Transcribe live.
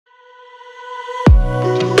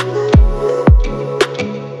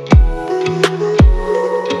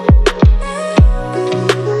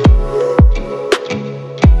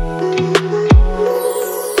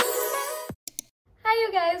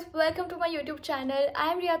YouTube channel.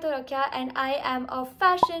 I am Riya Torakia and I am a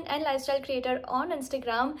fashion and lifestyle creator on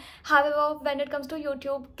Instagram. However, when it comes to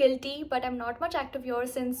YouTube, guilty, but I'm not much active here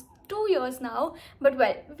since 2 years now. But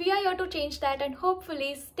well, we are here to change that and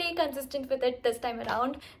hopefully stay consistent with it this time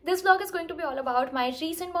around. This vlog is going to be all about my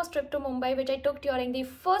recent trip to Mumbai, which I took during the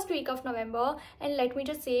first week of November. And let me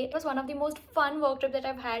just say, it was one of the most fun work trip that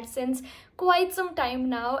I've had since quite some time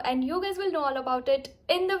now, and you guys will know all about it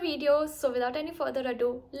in the video. So without any further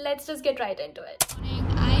ado, let's just get right into it.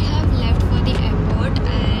 I have left for the airport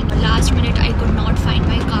and last minute I could not find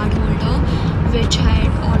my card holder, which had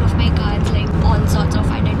all of my cards, like all sorts of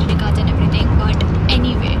identity cards and everything, but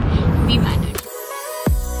anyway, we managed.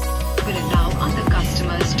 Will allow other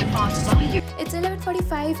customers to pass by you. It's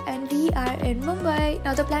 11:45 and we are in Mumbai.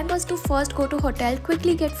 Now the plan was to first go to hotel,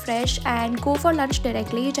 quickly get fresh and go for lunch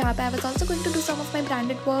directly, जहाँ पे I was also going to do some of my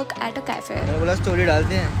branded work at a cafe. मैं बोला story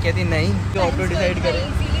डालते हैं, कहती नहीं, तो auto decide करें।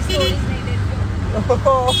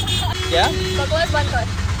 क्या? बकवास बंद कर।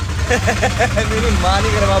 मेरी माँ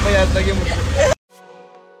नहीं करवा पाई आज तक ये मुझसे।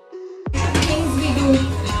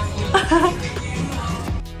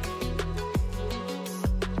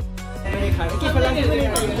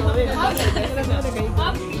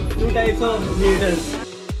 Two types of leaders.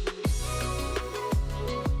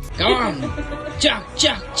 Come on,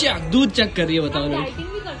 चक दूध चक कर रही है, बताओ लोग।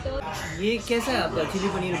 ये कैसा है आपका चिली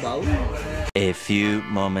पनीर बाउ? A few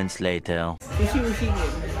moments later. उसी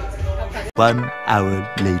 1 hour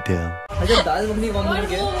later. अच्छा दाल मखनी कौन बना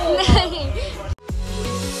के?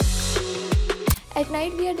 At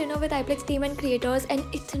night we had dinner with iPlex team and creators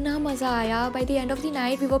and इतना मजा आया. By the end of the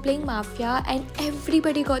night we were playing Mafia and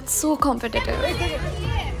everybody got so competitive.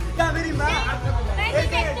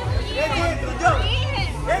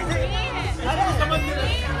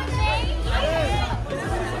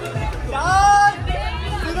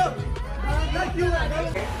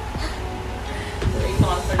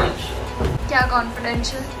 क्या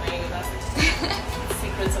confidential?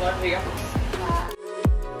 Secrets about Riya.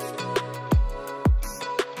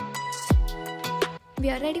 We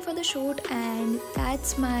are ready for the shoot and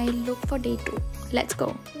that's my look for day 2. Let's go.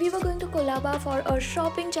 We were going to Colaba for a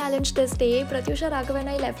shopping challenge this day. Pratyusha, Raghav and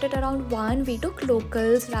I left it around 1. We took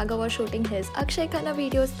locals. Raghav was shooting his Akshay Khanna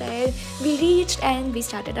videos there. We reached and we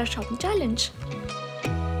started our shopping challenge.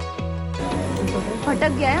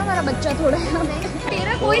 भटक गया है हमारा बच्चा थोड़ा।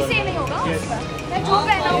 तेरा कोई से नहीं होगा उसका। मैं जो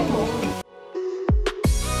पहना हूँ।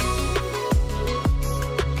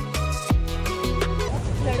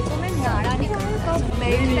 लड़कों में नाड़ा निकलता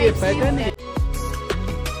है।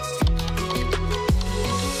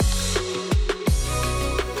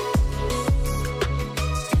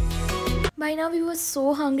 By now we were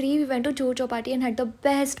so hungry. We went to Chor Chowpatty and had the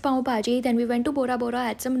best pav bhaji. Then we went to Bora Bora,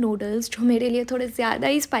 had some noodles जो मेरे लिए थोड़े ज़्यादा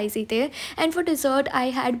ही spicy थे. And for dessert I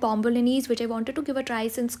had bombolinis, which I wanted to give a try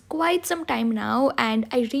since quite some time now, and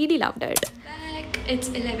I really loved it. It's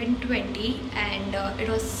 11:20 and it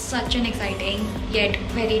was such an exciting yet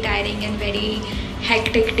very tiring and very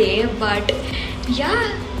hectic day, but yeah,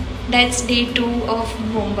 that's day 2 of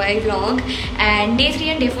Mumbai vlog, and day 3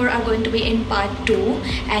 and day 4 are going to be in part 2.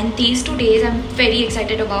 And these 2 days I'm very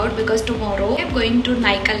excited about because tomorrow I'm going to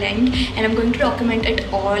Nykaland and I'm going to document it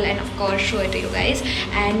all and of course show it to you guys.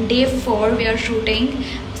 And day 4 we are shooting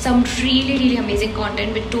some really amazing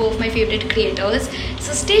content with 2 of my favorite creators,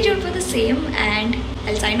 so stay tuned for the same and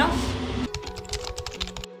I'll sign off.